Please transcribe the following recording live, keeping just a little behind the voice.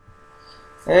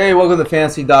Hey, welcome to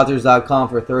FantasyDoctors.com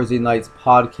for Thursday night's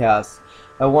podcast.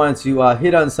 I wanted to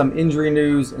hit on some injury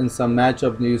news and some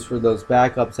matchup news for those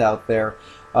backups out there.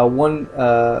 One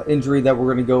injury that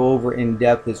we're going to go over in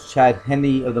depth is Chad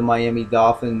Henne of the Miami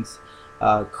Dolphins,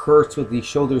 cursed with the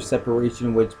shoulder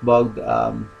separation, which bugged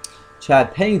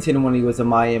Chad Pennington when he was a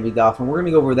Miami Dolphin. We're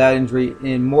going to go over that injury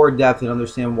in more depth and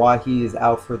understand why he is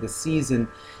out for the season,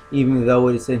 even though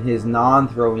it's in his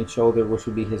non-throwing shoulder, which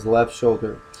would be his left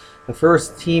shoulder. The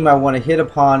first team I want to hit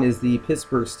upon is the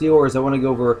Pittsburgh Steelers. I want to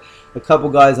go over a couple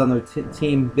guys on their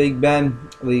team. Big Ben,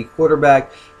 the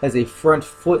quarterback, has a front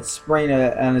foot sprain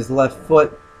on his left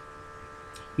foot.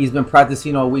 He's been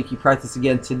practicing all week. He practiced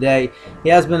again today. He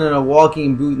has been in a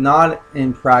walking boot, not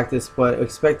in practice, but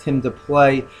expect him to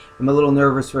play. I'm a little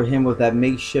nervous for him with that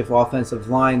makeshift offensive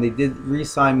line. They did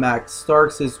re-sign Max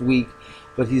Starks this week,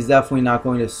 but he's definitely not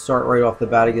going to start right off the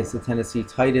bat against the Tennessee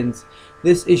Titans.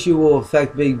 This issue will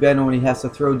affect Big Ben when he has to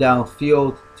throw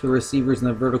downfield to receivers in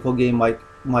a vertical game like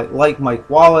Mike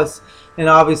Wallace, and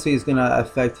obviously is going to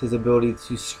affect his ability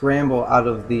to scramble out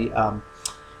of the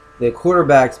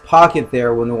quarterback's pocket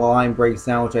there when the line breaks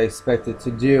down, which I expect it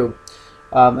to do.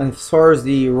 And as far as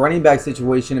the running back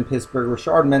situation in Pittsburgh,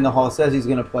 Rashard Mendenhall says he's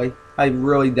going to play. I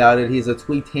really doubt it. He's a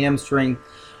tweaked hamstring.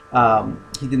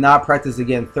 He did not practice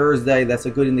again Thursday. That's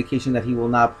a good indication that he will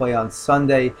not play on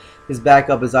Sunday. His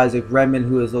backup is Isaac Redmond,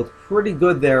 who has looked pretty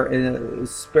good there and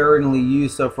sparingly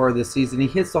used so far this season. He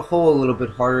hits the hole a little bit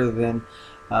harder than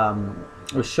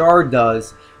Rashard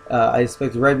does. I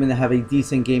expect Redmond to have a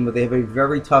decent game, but they have a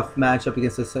very tough matchup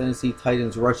against the Tennessee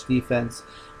Titans rush defense,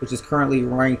 which is currently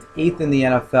ranked 8th in the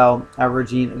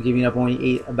NFL, giving up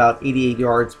only about 88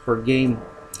 yards per game.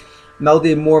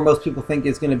 Meldon Moore, most people think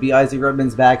is going to be Isaac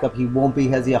Redmond's backup. He won't be.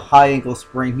 Has a high ankle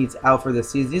sprain. He's out for the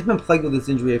season. He's been plagued with this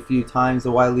injury a few times.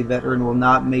 The wily veteran will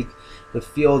not make the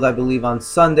field, I believe, on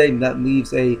Sunday. That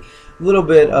leaves a little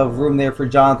bit of room there for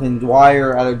Jonathan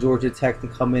Dwyer out of Georgia Tech to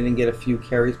come in and get a few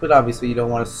carries. But obviously, you don't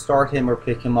want to start him or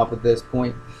pick him up at this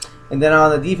point. And then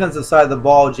on the defensive side of the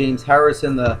ball, James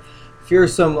Harrison, the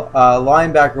fearsome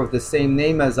linebacker with the same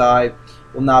name as I,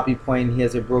 will not be playing. He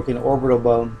has a broken orbital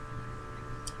bone.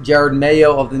 Jared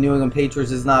Mayo of the New England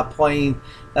Patriots is not playing.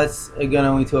 That's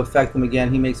going to affect him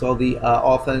again. He makes all the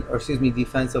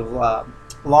defensive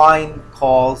line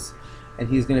calls, and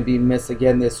he's going to be missed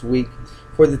again this week.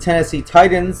 For the Tennessee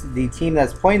Titans, the team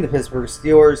that's playing the Pittsburgh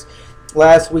Steelers,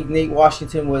 last week Nate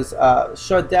Washington was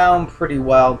shut down pretty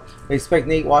well. We expect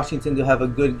Nate Washington to have a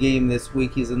good game this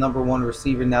week. He's the #1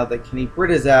 receiver now that Kenny Britt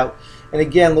is out. And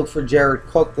again, look for Jared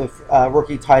Cook, the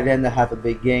rookie tight end, to have a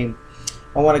big game.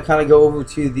 I want to kind of go over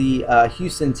to the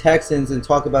Houston Texans and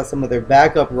talk about some of their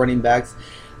backup running backs.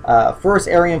 First,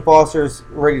 Arian Foster's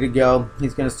ready to go.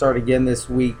 He's going to start again this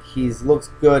week. He looks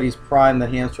good. He's primed. The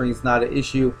hamstring is not an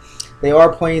issue. They are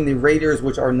playing the Raiders,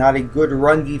 which are not a good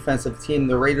run defensive team.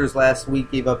 The Raiders last week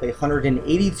gave up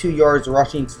 182 yards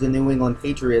rushing to the New England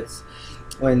Patriots,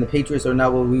 when the Patriots are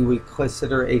not what we would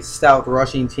consider a stout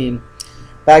rushing team.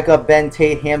 Backup Ben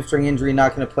Tate, hamstring injury,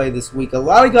 not going to play this week. A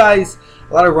lot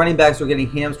of running backs are getting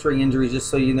hamstring injuries. Just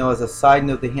so you know, as a side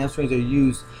note, the hamstrings are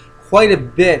used quite a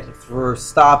bit for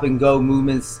stop and go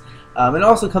movements. It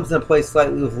also comes into play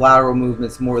slightly with lateral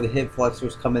movements more. The hip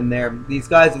flexors come in there. These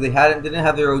guys, if they didn't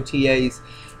have their OTAs,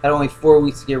 had only 4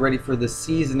 weeks to get ready for the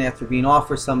season after being off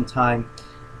for some time.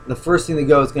 The first thing to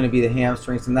go is going to be the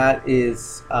hamstrings, and that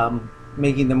is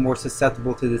making them more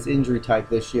susceptible to this injury type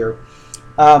this year.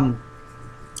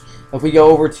 If we go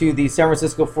over to the San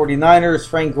Francisco 49ers,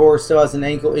 Frank Gore still has an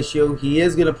ankle issue. He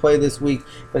is going to play this week,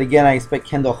 but again, I expect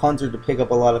Kendall Hunter to pick up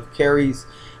a lot of carries.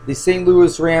 The St.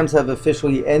 Louis Rams have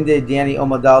officially ended Danny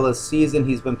Amendolá's season.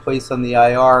 He's been placed on the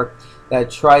IR. That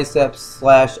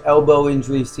tricep/elbow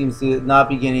injury seems to not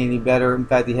be getting any better. In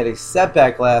fact, he had a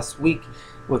setback last week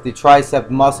with the tricep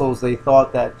muscles. They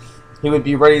thought that he would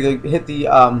be ready to hit the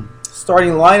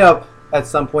starting lineup at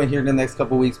some point here in the next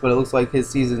couple weeks, but it looks like his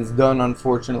season's done,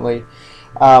 unfortunately.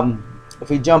 If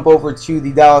we jump over to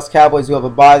the Dallas Cowboys, who have a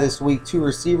bye this week, 2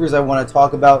 receivers I want to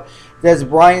talk about. Des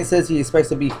Bryant says he expects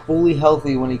to be fully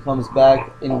healthy when he comes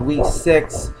back in Week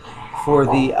 6 for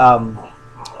the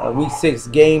Week 6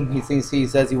 game. He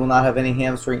says he will not have any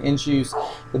hamstring issues.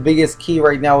 The biggest key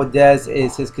right now with Des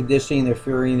is his conditioning. They're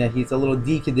fearing that he's a little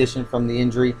deconditioned from the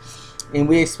injury. And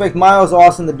we expect Miles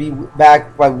Austin to be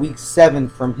back by Week 7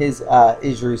 from his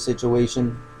injury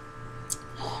situation.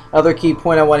 Another key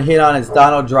point I want to hit on is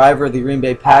Donald Driver, the Green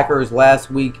Bay Packers. Last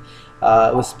week,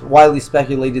 It was widely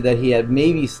speculated that he had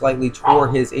maybe slightly tore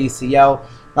his ACL.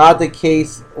 Not the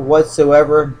case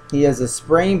whatsoever. He has a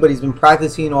sprain, but he's been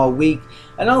practicing all week.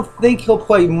 I don't think he'll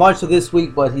play much of this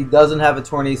week, but he doesn't have a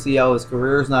torn ACL. His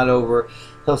career is not over.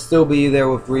 He'll still be there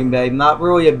with Green Bay. Not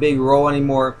really a big role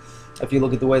anymore. If you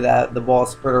look at the way that the ball is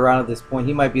spread around at this point,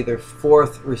 he might be their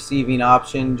fourth receiving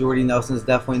option. Jordy Nelson is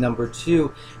definitely number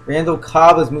 2. Randall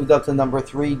Cobb has moved up to number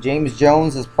 3. James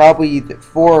Jones is probably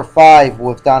 4 or 5,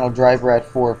 with Donald Driver at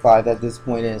 4 or 5 at this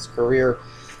point in his career.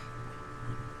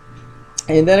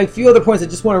 And then a few other points I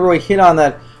just want to really hit on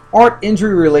that aren't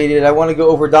injury related. I want to go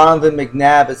over Donovan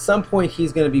McNabb. At some point,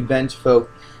 he's going to be bench folk.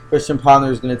 Christian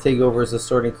Ponder is going to take over as a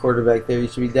starting quarterback there. You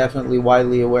should be definitely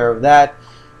widely aware of that.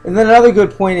 And then another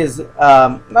good point is,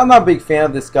 I'm not a big fan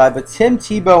of this guy, but Tim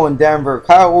Tebow in Denver.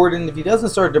 Kyle Orton, if he doesn't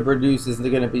start to produce, is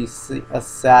going to be a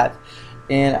sat.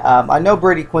 And I know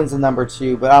Brady Quinn's the number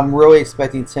 2, but I'm really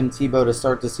expecting Tim Tebow to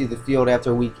start to see the field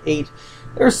after Week 8.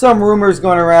 There's some rumors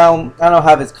going around. I don't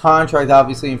have his contract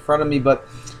obviously in front of me, but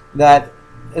that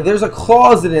there's a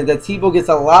clause in it that Tebow gets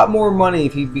a lot more money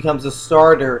if he becomes a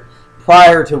starter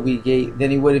prior to Week 8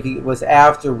 than he would if he was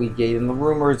after Week 8. And the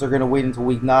rumors are going to wait until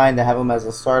Week 9 to have him as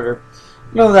a starter.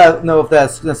 I don't know if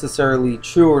that's necessarily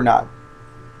true or not.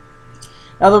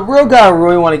 Now, the real guy I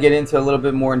really want to get into a little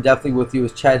bit more in depthly with you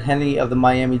is Chad Henne of the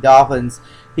Miami Dolphins.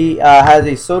 He has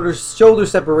a shoulder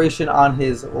separation on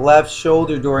his left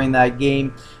shoulder during that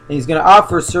game, and he's going to opt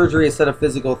for surgery instead of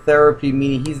physical therapy,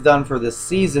 meaning he's done for the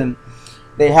season.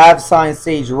 They have signed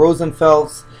Sage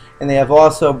Rosenfels, and they have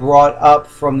also brought up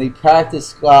from the practice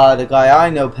squad a guy I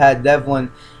know, Pat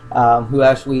Devlin, who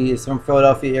actually is from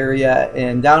Philadelphia area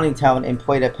and Downingtown and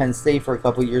played at Penn State for a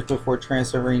couple of years before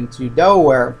transferring to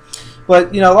Delaware.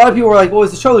 But, a lot of people were like, well,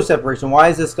 it's the shoulder separation. Why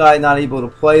is this guy not able to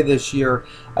play this year?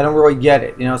 I don't really get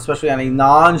it, especially on a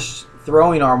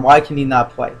non-throwing arm. Why can he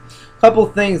not play? A couple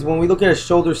things. When we look at a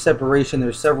shoulder separation,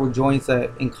 there's several joints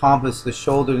that encompass the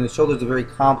shoulder, and the shoulder is a very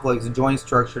complex joint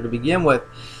structure to begin with.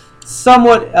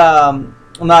 Somewhat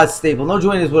not stable. No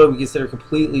joint is what we consider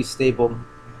completely stable.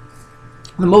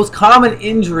 The most common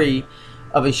injury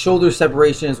of a shoulder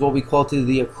separation is what we call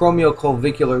the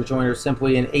acromioclavicular joint, or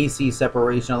simply an AC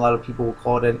separation. A lot of people will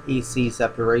call it an AC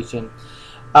separation.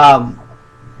 And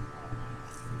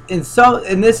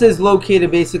this is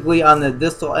located basically on the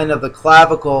distal end of the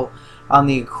clavicle on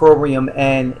the acromion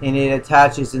end, and it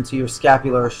attaches into your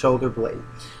scapular shoulder blade.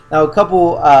 Now, a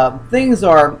couple things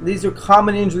are, these are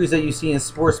common injuries that you see in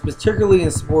sports, particularly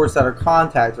in sports that are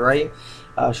contact, right?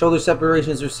 Shoulder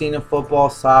separations are seen in football,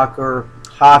 soccer,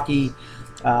 hockey,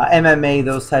 MMA,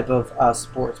 those type of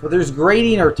sports. But there's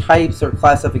grading or types or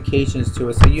classifications to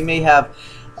it. So you may have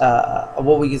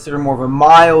what we consider more of a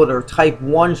mild or type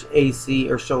 1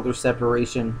 AC or shoulder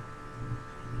separation.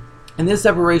 And this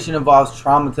separation involves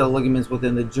trauma to the ligaments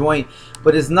within the joint,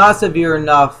 but is not severe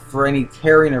enough for any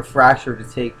tearing or fracture to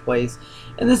take place.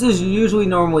 And this is usually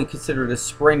normally considered a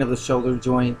sprain of the shoulder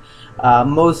joint.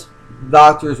 Most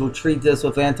doctors will treat this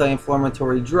with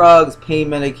anti-inflammatory drugs, pain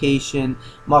medication,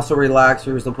 muscle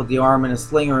relaxers. They'll put the arm in a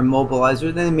sling or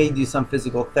immobilizer. Then they may do some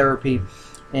physical therapy.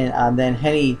 And then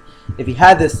Henne, if he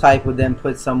had this type, would then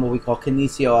put some what we call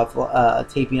kinesio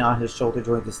taping on his shoulder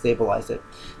joint to stabilize it.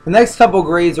 The next couple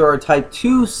grades are a type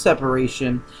 2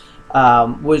 separation,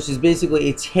 which is basically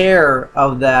a tear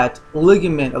of that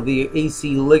ligament, of the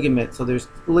AC ligament. So there's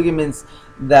ligaments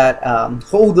that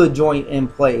hold the joint in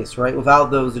place, right?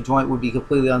 Without those, the joint would be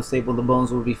completely unstable. The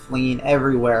bones would be flinging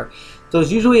everywhere. So it's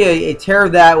usually a tear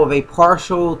of that with a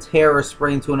partial tear or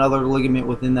sprain to another ligament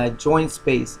within that joint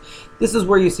space. This is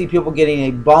where you see people getting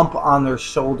a bump on their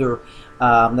shoulder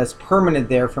that's permanent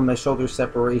there from a shoulder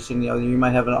separation. You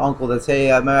might have an uncle that's,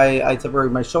 hey, I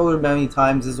separated my shoulder many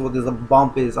times. This is what a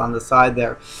bump is on the side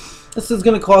there. This is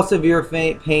going to cause severe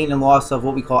pain and loss of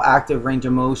what we call active range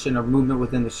of motion or movement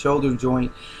within the shoulder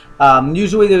joint.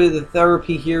 Usually the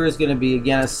therapy here is going to be,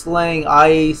 again, a sling,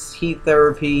 ice, heat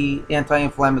therapy,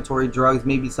 anti-inflammatory drugs,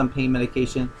 maybe some pain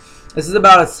medication. This is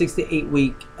about a 6 to 8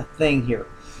 week thing here.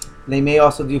 They may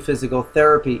also do physical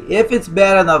therapy. If it's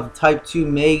bad enough, type 2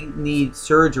 may need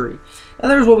surgery.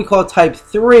 And there's what we call type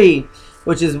 3,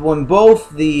 which is when both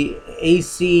the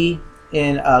AC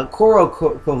and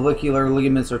coracovicular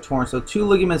ligaments are torn. So 2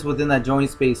 ligaments within that joint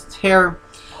space tear.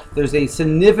 There's a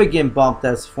significant bump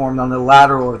that's formed on the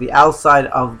lateral or the outside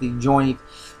of the joint.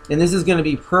 And this is going to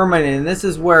be permanent. And this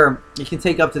is where it can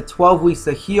take up to 12 weeks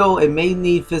to heal. It may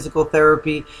need physical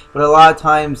therapy, but a lot of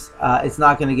times it's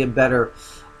not going to get better.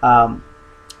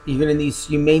 You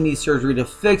may need surgery to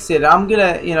fix it. I'm going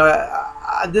to,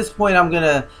 at this point, I'm going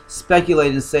to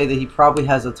speculate and say that he probably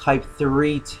has a type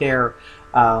 3 tear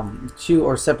to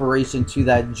or separation to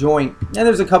that joint. And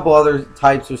there's a couple other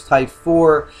types. There's type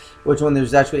 4, which when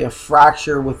there's actually a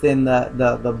fracture within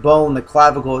the bone, the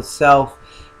clavicle itself,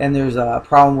 and there's a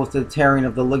problem with the tearing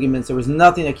of the ligaments. There was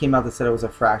nothing that came out that said it was a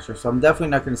fracture. So I'm definitely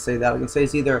not going to say that. I'm going to say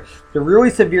it's either the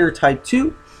really severe type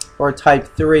 2 or type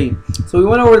 3. So we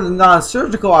went over the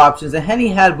non-surgical options, and Henne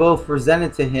had both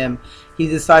presented to him. He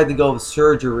decided to go with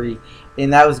surgery,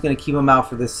 and that was going to keep him out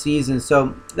for the season.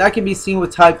 So that can be seen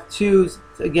with type 2s.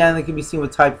 Again, it can be seen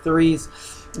with type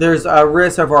 3s. There's a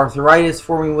risk of arthritis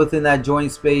forming within that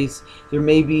joint space. There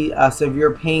may be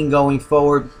severe pain going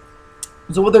forward.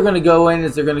 So what they're going to go in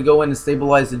is they're going to go in and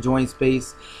stabilize the joint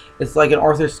space. It's like an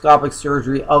arthroscopic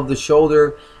surgery of the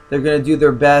shoulder. They're going to do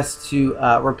their best to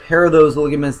repair those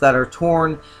ligaments that are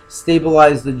torn,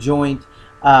 stabilize the joint,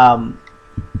 and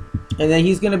then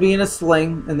he's going to be in a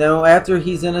sling. And then after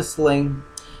he's in a sling,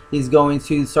 he's going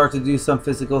to start to do some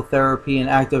physical therapy and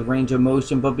active range of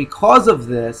motion. But because of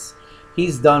this,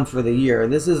 he's done for the year.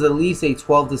 This is at least a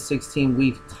 12 to 16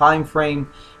 week time frame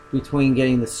between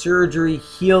getting the surgery,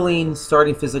 healing,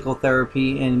 starting physical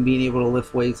therapy, and being able to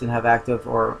lift weights and have active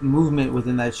or movement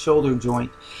within that shoulder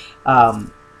joint.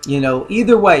 You know,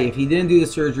 either way, if he didn't do the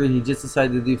surgery and he just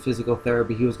decided to do physical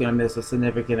therapy, he was going to miss a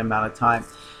significant amount of time.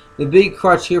 The big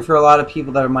crutch here for a lot of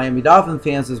people that are Miami Dolphin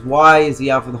fans is, why is he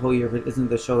out for the whole year if it isn't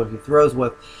the shoulder he throws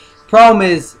with? Problem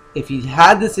is, if he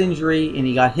had this injury and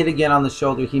he got hit again on the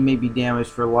shoulder, he may be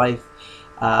damaged for life.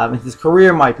 His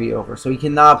career might be over, so he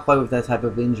cannot play with that type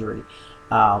of injury.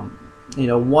 You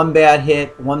know, one bad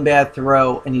hit, one bad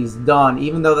throw, and he's done,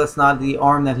 even though that's not the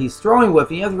arm that he's throwing with.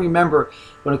 And you have to remember,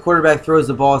 when a quarterback throws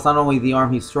the ball, it's not only the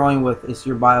arm he's throwing with, it's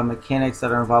your biomechanics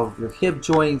that are involved with your hip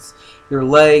joints, your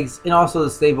legs, and also the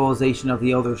stabilization of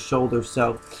the other shoulder.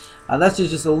 So that's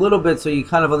just a little bit so you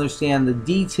kind of understand the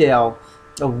detail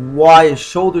of why a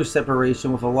shoulder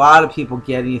separation, with a lot of people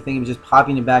getting, you think of just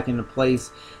popping it back into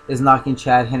place, is knocking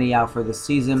Chad Henne out for the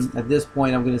season. At this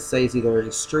point, I'm going to say it's either an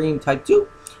extreme type 2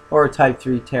 or a type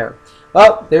 3 tear.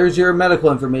 Well, there's your medical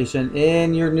information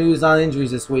in your news on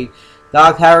injuries this week.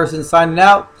 Doc Harrison signing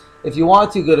out. If you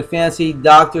want to, go to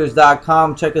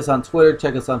fantasydoctors.com. Check us on Twitter.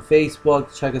 Check us on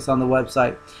Facebook. Check us on the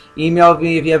website. Email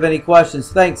me if you have any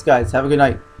questions. Thanks, guys. Have a good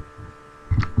night.